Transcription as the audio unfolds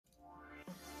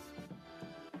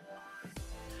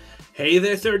Hey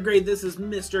there, third grade. This is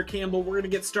Mr. Campbell. We're going to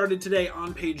get started today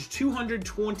on page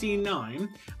 229,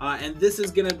 and this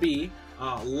is going to be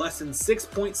lesson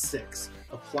 6.6,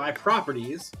 Apply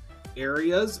Properties,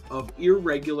 Areas of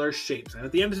Irregular Shapes. And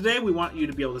at the end of today, we want you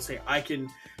to be able to say, I can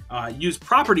use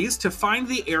properties to find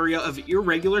the area of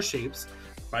irregular shapes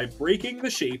by breaking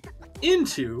the shape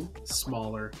into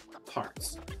smaller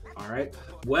parts. All right,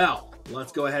 well,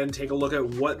 let's go ahead and take a look at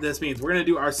what this means. We're going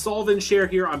to do our solve and share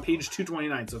here on page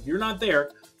 229. So if you're not there,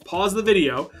 pause the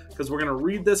video because we're going to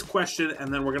read this question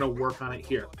and then we're going to work on it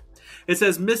here. It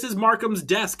says, Mrs. Markham's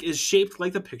desk is shaped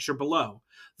like the picture below.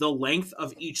 The length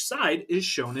of each side is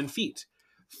shown in feet.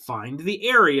 Find the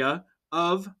area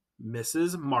of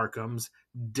Mrs. Markham's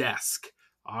desk.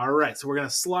 All right, so we're going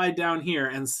to slide down here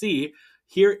and see,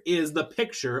 here is the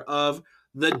picture of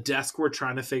the desk we're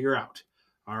trying to figure out.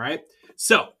 All right,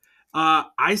 so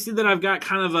I see that I've got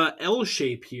kind of a L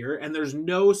shape here and there's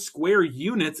no square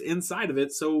units inside of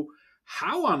it. So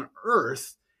how on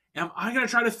earth am I going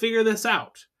to try to figure this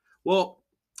out? Well,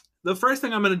 the first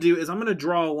thing I'm going to do is I'm going to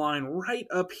draw a line right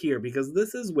up here because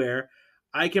this is where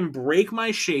I can break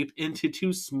my shape into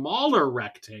two smaller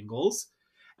rectangles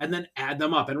and then add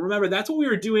them up. And remember, that's what we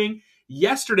were doing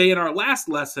yesterday in our last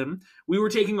lesson. We were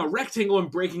taking a rectangle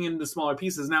and breaking it into smaller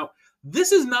pieces. Now,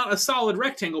 this is not a solid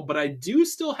rectangle, but I do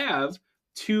still have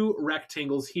two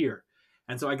rectangles here.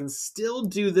 And so I can still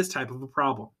do this type of a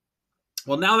problem.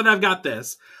 Well, now that I've got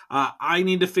this, I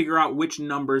need to figure out which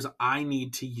numbers I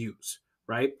need to use,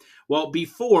 right? Well,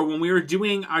 before, when we were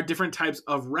doing our different types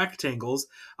of rectangles,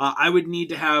 I would need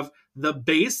to have the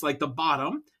base, like the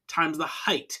bottom, times the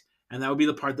height. And that would be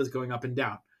the part that's going up and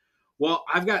down. Well,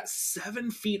 I've got 7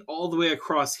 feet all the way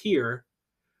across here,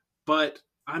 but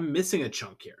I'm missing a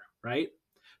chunk here, right?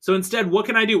 So instead, what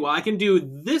can I do? Well, I can do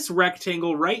this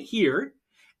rectangle right here,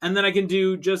 and then I can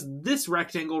do just this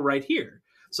rectangle right here.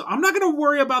 So I'm not going to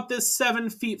worry about this 7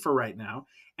 feet for right now,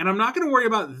 and I'm not going to worry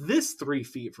about this 3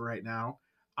 feet for right now.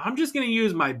 I'm just going to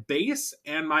use my base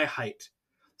and my height.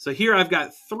 So here I've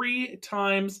got 3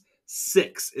 times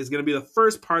 6 is going to be the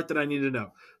first part that I need to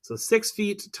know. So 6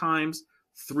 feet times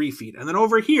 3 feet. And then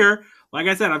over here, like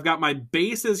I said, I've got my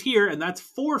base is here, and that's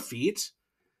 4 feet.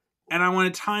 And I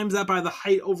want to times that by the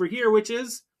height over here, which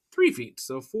is 3 feet.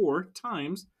 So 4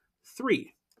 times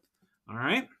 3. All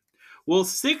right. Well,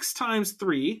 6 times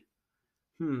 3,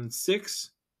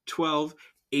 6, 12,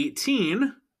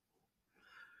 18.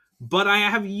 But I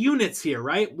have units here,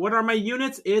 right? What are my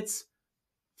units? It's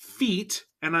feet.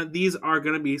 And these are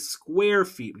going to be square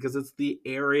feet because it's the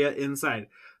area inside.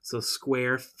 So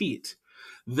square feet.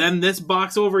 Then this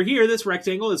box over here, this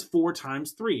rectangle is 4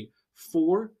 times 3.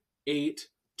 4, 8,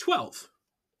 12.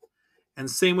 And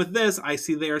same with this, I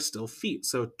see they are still feet.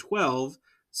 So 12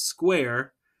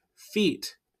 square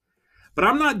feet. But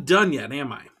I'm not done yet,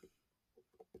 am I?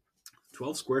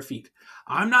 12 square feet.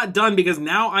 I'm not done because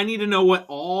now I need to know what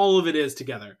all of it is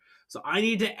together. So I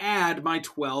need to add my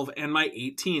 12 and my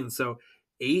 18. So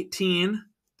 18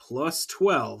 plus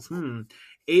 12.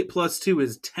 8 plus 2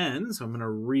 is 10. So I'm going to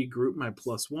regroup my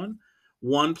plus 1.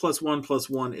 1 plus 1 plus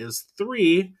 1 is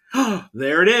 3.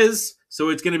 There it is. So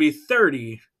it's going to be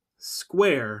 30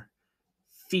 square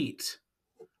feet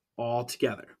all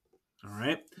together. All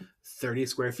right. 30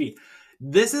 square feet.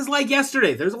 This is like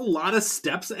yesterday. There's a lot of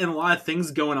steps and a lot of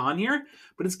things going on here,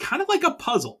 but it's kind of like a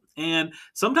puzzle. And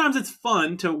sometimes it's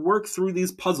fun to work through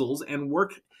these puzzles and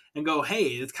work and go, hey,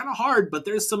 it's kind of hard, but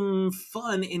there's some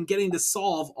fun in getting to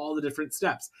solve all the different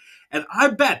steps. And I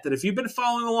bet that if you've been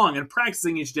following along and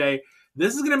practicing each day,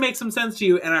 this is going to make some sense to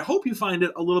you, and I hope you find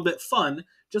it a little bit fun,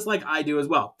 just like I do as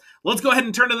well. Let's go ahead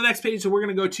and turn to the next page. So we're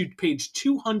going to go to page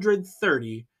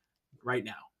 230 right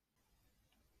now.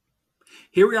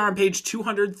 Here we are on page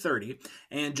 230,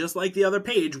 and just like the other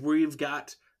page, we've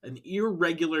got an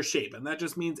irregular shape, and that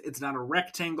just means it's not a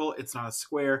rectangle, it's not a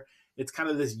square, it's kind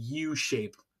of this U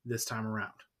shape this time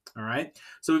around. All right,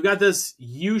 so we've got this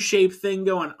U-shaped thing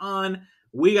going on.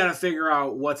 We got to figure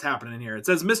out what's happening here. It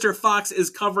says Mr. Fox is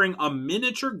covering a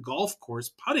miniature golf course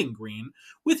putting green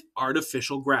with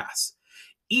artificial grass.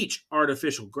 Each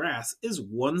artificial grass is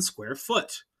 1 square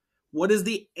foot. What is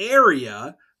the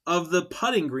area of the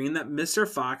putting green that Mr.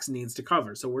 Fox needs to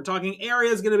cover? So we're talking area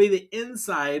is going to be the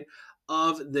inside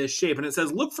of this shape. And it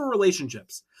says, look for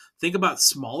relationships. Think about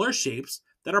smaller shapes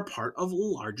that are part of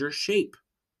larger shape.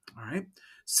 All right.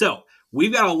 So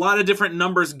we've got a lot of different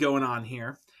numbers going on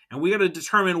here. And we got to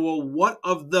determine, well, what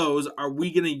of those are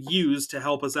we going to use to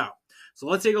help us out? So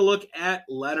let's take a look at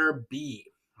letter B.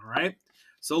 All right.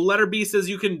 So letter B says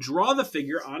you can draw the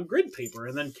figure on grid paper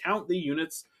and then count the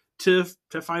units to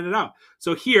find it out.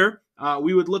 So here,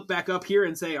 we would look back up here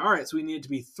and say, all right, so we need it to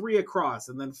be 3 across,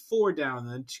 and then 4 down, and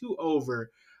then 2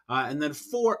 over, and then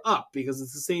 4 up, because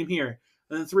it's the same here,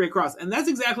 and then 3 across. And that's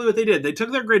exactly what they did. They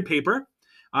took their grid paper,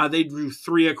 they drew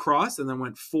 3 across, and then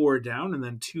went 4 down, and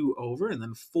then 2 over, and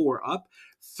then 4 up,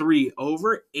 3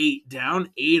 over, 8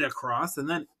 down, 8 across, and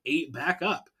then 8 back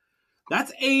up.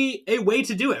 That's a way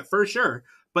to do it, for sure.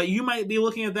 But you might be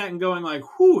looking at that and going like,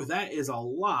 whew, that is a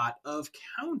lot of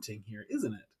counting here,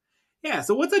 isn't it? Yeah,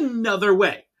 so what's another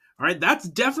way? All right, that's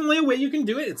definitely a way you can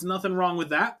do it. It's nothing wrong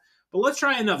with that. But let's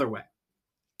try another way.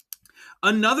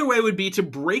 Another way would be to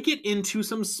break it into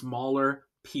some smaller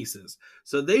pieces.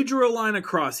 So they drew a line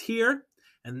across here,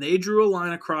 and they drew a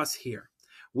line across here.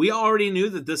 We already knew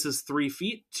that this is 3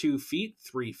 feet, 2 feet,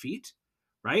 3 feet,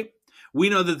 right? We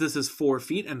know that this is 4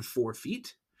 feet and 4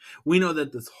 feet. We know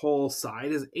that this whole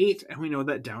side is 8, and we know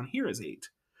that down here is 8.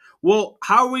 Well,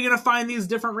 how are we going to find these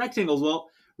different rectangles? Well,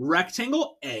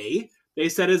 rectangle A, they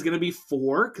said is going to be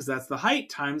 4, because that's the height,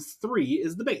 times 3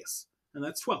 is the base, and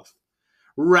that's 12.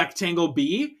 Rectangle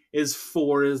B is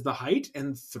 4 is the height,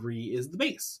 and 3 is the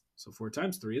base. So 4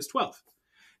 times 3 is 12.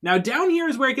 Now, down here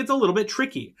is where it gets a little bit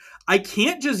tricky. I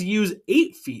can't just use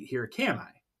 8 feet here, can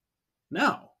I?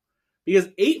 No. Because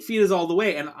 8 feet is all the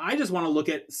way, and I just want to look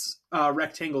at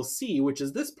rectangle C, which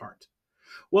is this part.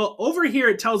 Well, over here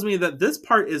it tells me that this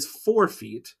part is 4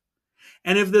 feet,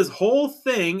 and if this whole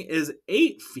thing is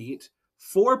 8 feet,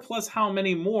 4 plus how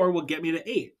many more will get me to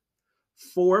 8?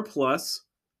 4 plus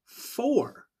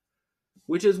 4,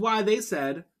 which is why they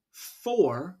said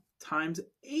 4 times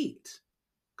 8.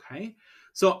 Okay,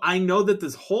 so I know that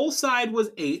this whole side was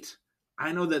 8.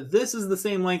 I know that this is the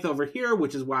same length over here,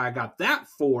 which is why I got that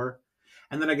 4.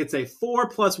 And then I could say 4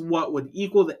 plus what would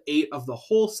equal the 8 of the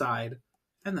whole side,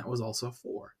 and that was also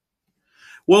 4.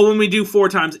 Well, when we do 4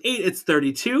 times 8, it's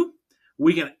 32.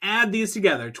 We can add these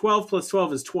together. 12 plus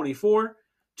 12 is 24.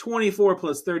 24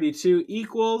 plus 32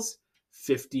 equals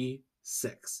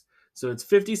 56. So it's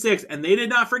 56, and they did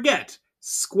not forget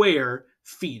square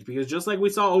feet, because just like we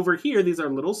saw over here, these are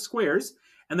little squares,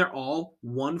 and they're all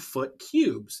 1 foot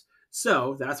cubes.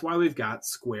 So that's why we've got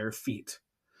square feet.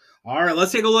 All right,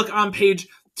 let's take a look on page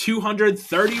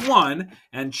 231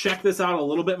 and check this out a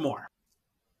little bit more.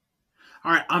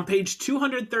 All right, on page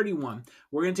 231,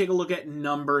 we're going to take a look at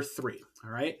number 3, all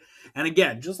right? And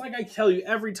again, just like I tell you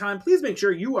every time, please make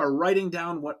sure you are writing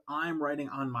down what I'm writing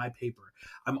on my paper.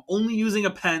 I'm only using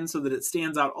a pen so that it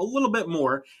stands out a little bit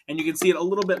more and you can see it a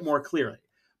little bit more clearly.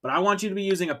 But I want you to be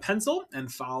using a pencil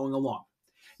and following along.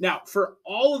 Now, for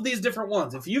all of these different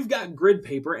ones, if you've got grid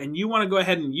paper and you want to go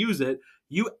ahead and use it,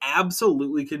 you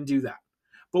absolutely can do that.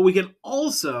 But we can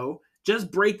also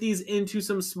just break these into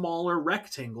some smaller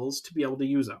rectangles to be able to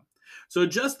use them. So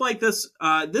just like this,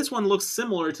 this one looks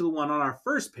similar to the one on our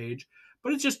first page,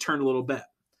 but it's just turned a little bit.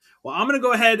 Well, I'm going to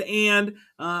go ahead and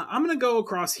I'm going to go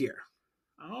across here.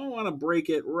 I want to break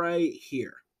it right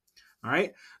here. All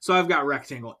right, so I've got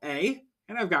rectangle A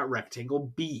and I've got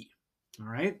rectangle B. All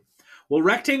right, well,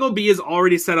 rectangle B is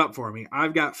already set up for me.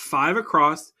 I've got 5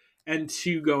 across and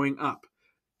 2 going up.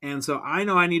 And so I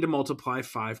know I need to multiply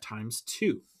 5 times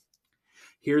 2.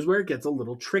 Here's where it gets a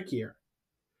little trickier.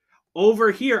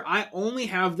 Over here, I only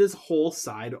have this whole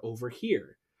side over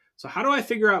here. So how do I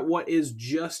figure out what is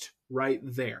just right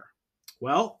there?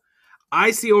 Well,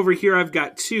 I see over here I've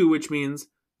got 2, which means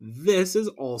this is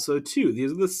also 2.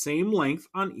 These are the same length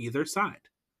on either side.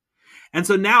 And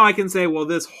so now I can say, well,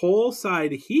 this whole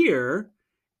side here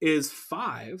is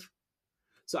 5.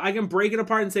 So I can break it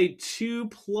apart and say 2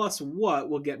 plus what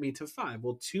will get me to 5?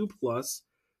 Well, 2 plus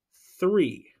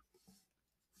 3.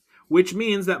 Which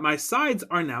means that my sides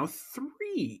are now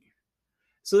 3.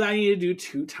 So I need to do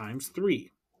 2 times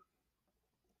 3.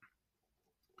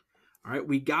 All right,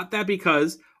 we got that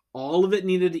because all of it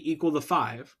needed to equal the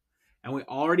 5. And we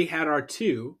already had our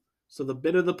 2. So the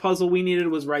bit of the puzzle we needed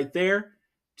was right there.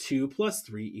 2 plus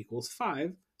 3 equals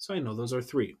 5. So I know those are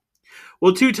 3.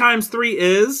 Well, 2 times 3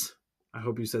 is, I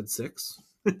hope you said 6.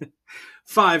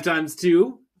 5 times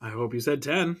 2, I hope you said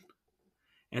 10.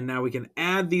 And now we can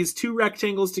add these 2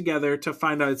 rectangles together to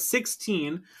find out it's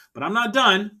 16. But I'm not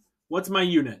done. What's my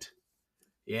unit?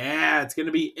 Yeah, it's going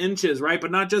to be inches, right?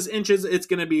 But not just inches. It's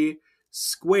going to be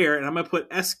square. And I'm going to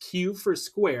put SQ for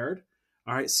squared.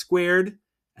 All right, squared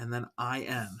and then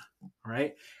IN. All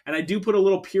right. And I do put a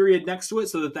little period next to it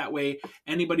so that way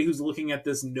anybody who's looking at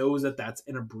this knows that that's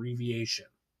an abbreviation.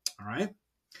 All right.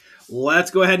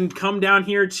 Let's go ahead and come down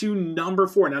here to number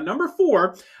 4. Now, number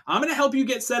 4, I'm going to help you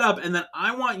get set up, and then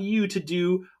I want you to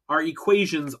do our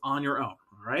equations on your own,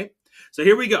 all right? So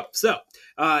here we go. So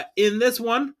in this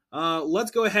one,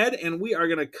 let's go ahead and we are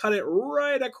going to cut it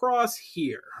right across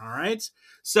here. All right.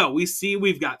 So we see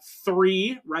we've got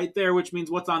 3 right there, which means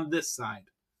what's on this side?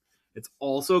 It's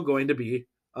also going to be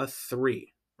a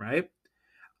 3, right?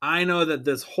 I know that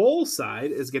this whole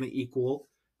side is going to equal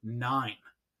 9.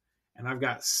 And I've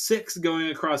got 6 going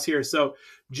across here. So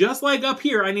just like up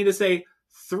here, I need to say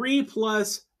 3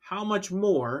 plus how much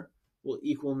more will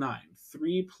equal 9?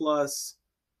 3 plus,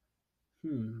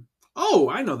 oh,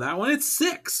 I know that one. It's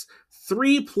 6.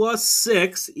 3 plus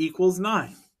 6 equals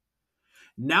 9.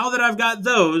 Now that I've got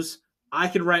those, I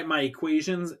can write my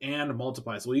equations and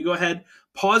multiply. So will you go ahead,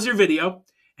 pause your video,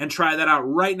 and try that out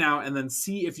right now, and then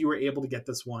see if you were able to get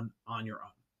this one on your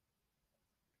own.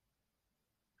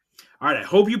 All right, I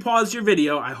hope you paused your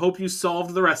video. I hope you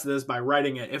solved the rest of this by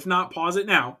writing it. If not, pause it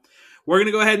now. We're going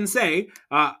to go ahead and say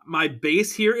my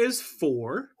base here is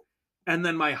 4, and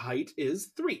then my height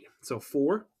is 3. So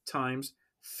 4 times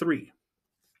 3.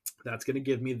 That's going to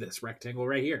give me this rectangle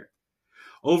right here.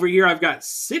 Over here, I've got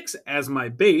 6 as my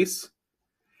base,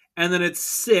 and then it's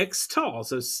 6 tall.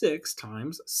 So 6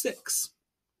 times 6.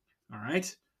 All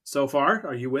right. So far,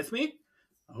 are you with me?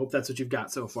 I hope that's what you've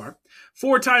got so far.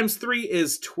 4 times 3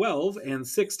 is 12, and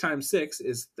 6 times 6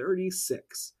 is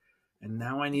 36. And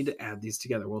now I need to add these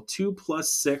together. Well, 2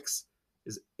 plus 6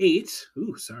 is 8.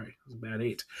 Ooh, sorry. That was a bad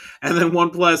 8. And then 1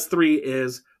 plus 3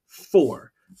 is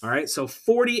 4. All right, so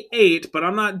 48, but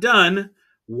I'm not done.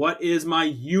 What is my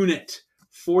unit?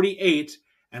 48,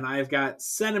 and I've got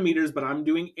centimeters, but I'm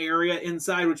doing area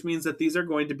inside, which means that these are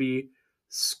going to be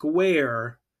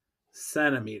square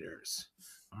centimeters.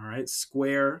 All right,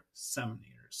 square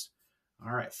centimeters.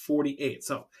 All right, 48.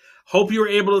 So hope you were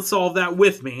able to solve that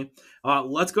with me.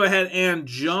 Let's go ahead and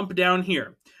jump down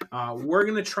here. We're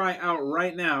going to try out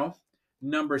right now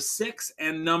number 6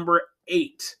 and number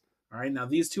 8. All right, now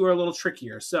these two are a little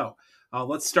trickier. So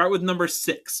let's start with number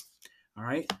 6. All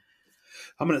right,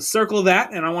 I'm going to circle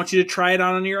that, and I want you to try it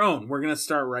out on your own. We're going to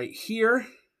start right here.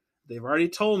 They've already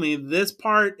told me this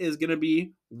part is going to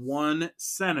be 1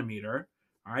 centimeter.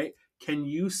 All right, can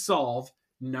you solve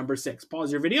number 6?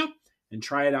 Pause your video and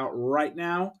try it out right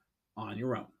now on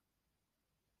your own.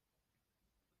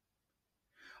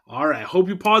 All right, I hope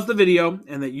you paused the video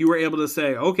and that you were able to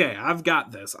say, okay, I've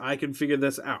got this. I can figure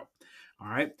this out. All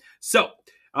right, so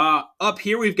up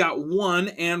here we've got 1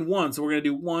 and 1. So we're going to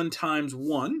do 1 times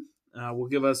 1. Will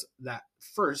give us that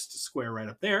first square right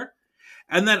up there.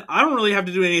 And then I don't really have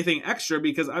to do anything extra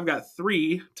because I've got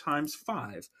 3 times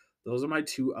 5. Those are my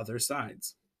 2 other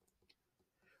sides.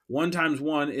 1 times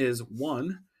 1 is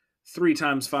 1. 3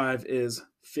 times 5 is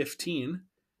 15.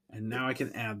 And now I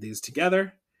can add these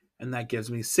together, and that gives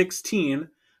me 16.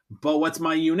 But what's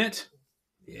my unit?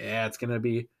 Yeah, it's going to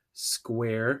be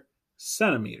square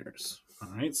centimeters. All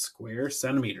right, square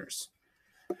centimeters.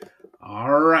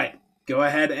 All right, go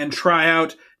ahead and try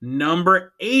out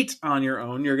number 8 on your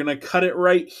own. You're going to cut it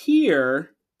right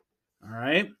here. All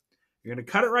right, you're going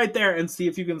to cut it right there and see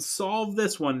if you can solve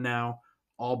this one now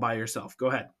all by yourself. Go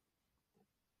ahead.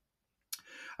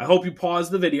 I hope you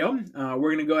paused the video.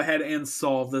 We're going to go ahead and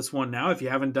solve this one now. If you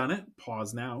haven't done it,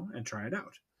 pause now and try it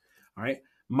out. All right,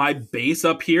 my base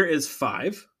up here is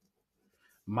 5.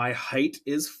 My height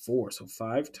is 4, so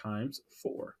 5 times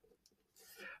 4.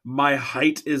 My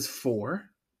height is 4,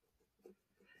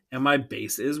 and my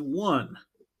base is 1.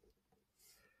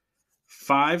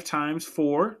 5 times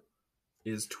 4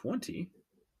 is 20.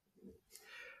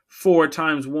 4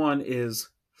 times 1 is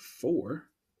 4.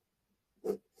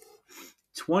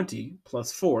 20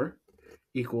 plus 4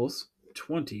 equals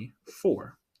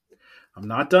 24. I'm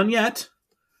not done yet.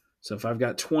 So if I've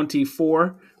got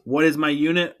 24, what is my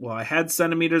unit? Well, I had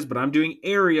centimeters, but I'm doing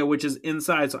area, which is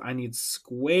inside, so I need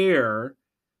square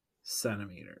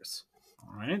centimeters.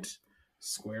 All right,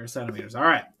 square centimeters. All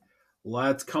right,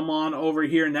 let's come on over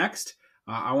here next.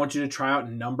 I want you to try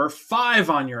out number 5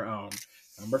 on your own.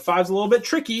 Number 5 is a little bit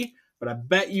tricky, but I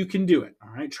bet you can do it. All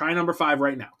right, try number 5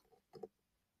 right now.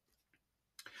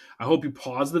 I hope you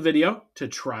pause the video to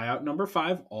try out number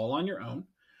 5 all on your own.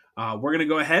 We're going to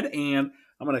go ahead and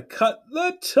I'm going to cut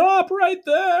the top right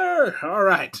there. All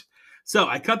right. So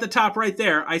I cut the top right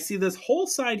there. I see this whole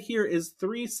side here is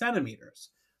 3 centimeters.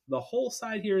 The whole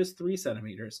side here is 3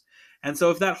 centimeters. And so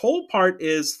if that whole part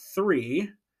is 3,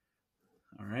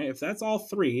 all right, if that's all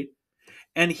 3,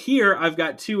 and here I've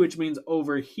got 2, which means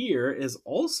over here is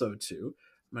also 2.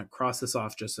 I'm going to cross this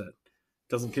off just so it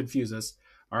doesn't confuse us.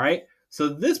 All right. So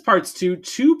this part's 2.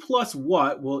 2 plus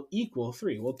what will equal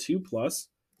 3? Well, 2 plus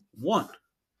 1.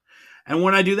 And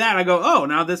when I do that, I go, oh,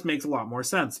 now this makes a lot more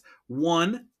sense.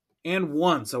 1 and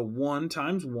 1. So 1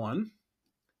 times 1.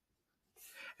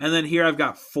 And then here I've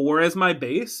got 4 as my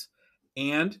base.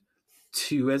 and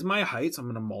 2 as my height. So I'm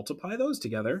going to multiply those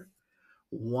together.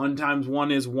 1 times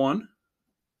 1 is 1.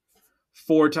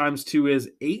 4 times 2 is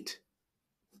 8.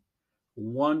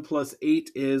 1 plus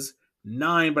 8 is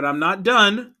 9, but I'm not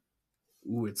done.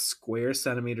 Ooh, it's square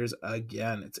centimeters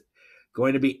again. It's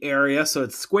going to be area, so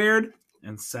it's squared,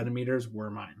 and centimeters were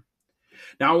mine.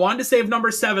 Now, I wanted to save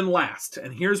number 7 last,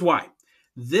 and here's why.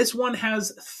 This one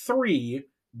has 3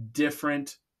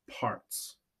 different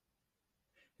parts.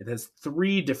 It has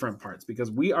 3 different parts because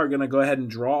we are going to go ahead and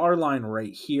draw our line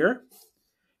right here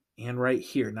and right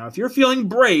here. Now, if you're feeling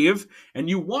brave and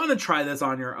you want to try this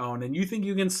on your own and you think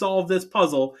you can solve this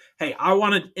puzzle, hey, I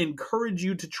want to encourage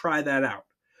you to try that out.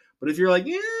 But if you're like,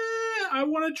 yeah, I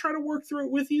want to try to work through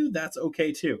it with you, that's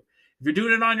okay too. If you're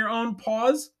doing it on your own,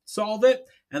 pause, solve it,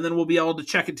 and then we'll be able to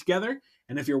check it together.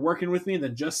 And if you're working with me,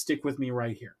 then just stick with me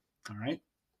right here. All right.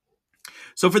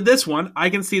 So for this one, I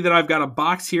can see that I've got a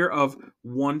box here of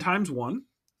 1 times 1.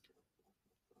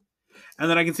 And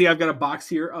then I can see I've got a box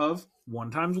here of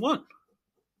 1 times 1.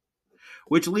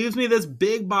 Which leaves me this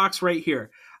big box right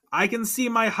here. I can see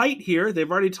my height here,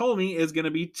 they've already told me, is going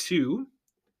to be 2.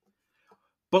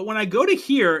 But when I go to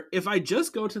here, if I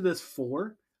just go to this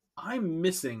 4, I'm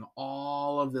missing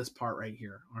all of this part right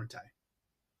here, aren't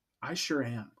I? I sure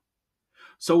am.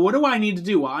 So what do I need to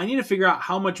do? Well, I need to figure out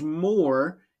how much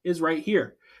more is right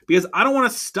here. Because I don't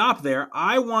want to stop there.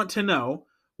 I want to know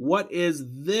what is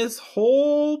this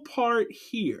whole part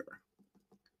here.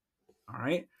 All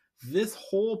right? This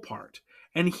whole part.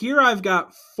 And here I've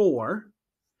got 4.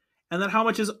 And then how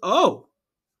much is, oh,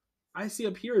 I see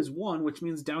up here is 1, which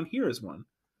means down here is 1.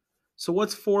 So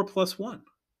what's 4 plus 1?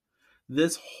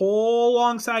 This whole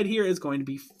long side here is going to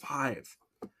be 5.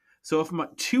 So if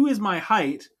 2 is my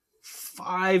height,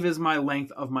 5 is my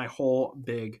length of my whole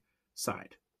big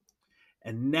side.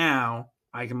 And now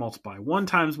I can multiply. 1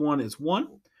 times 1 is 1.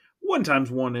 1 times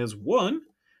 1 is 1.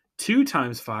 2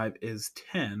 times 5 is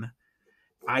 10.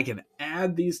 I can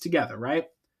add these together, right?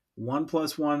 1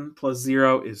 plus 1 plus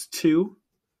 0 is 2.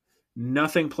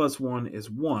 Nothing plus 1 is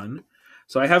 1.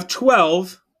 So I have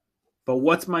 12, but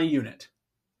what's my unit?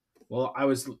 Well, I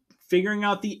was figuring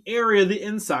out the area of the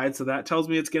inside, so that tells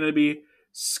me it's going to be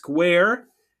square.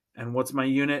 And what's my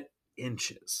unit?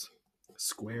 Inches.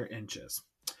 Square inches.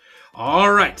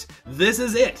 All right, this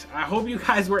is it. I hope you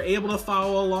guys were able to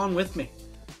follow along with me.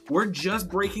 We're just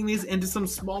breaking these into some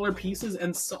smaller pieces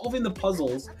and solving the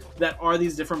puzzles that are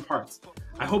these different parts.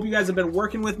 I hope you guys have been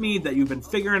working with me, that you've been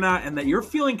figuring out, and that you're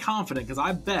feeling confident, because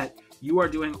I bet you are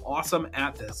doing awesome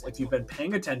at this if you've been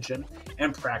paying attention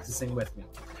and practicing with me.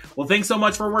 Well, thanks so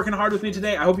much for working hard with me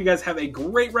today. I hope you guys have a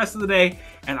great rest of the day,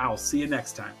 and I'll see you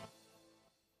next time.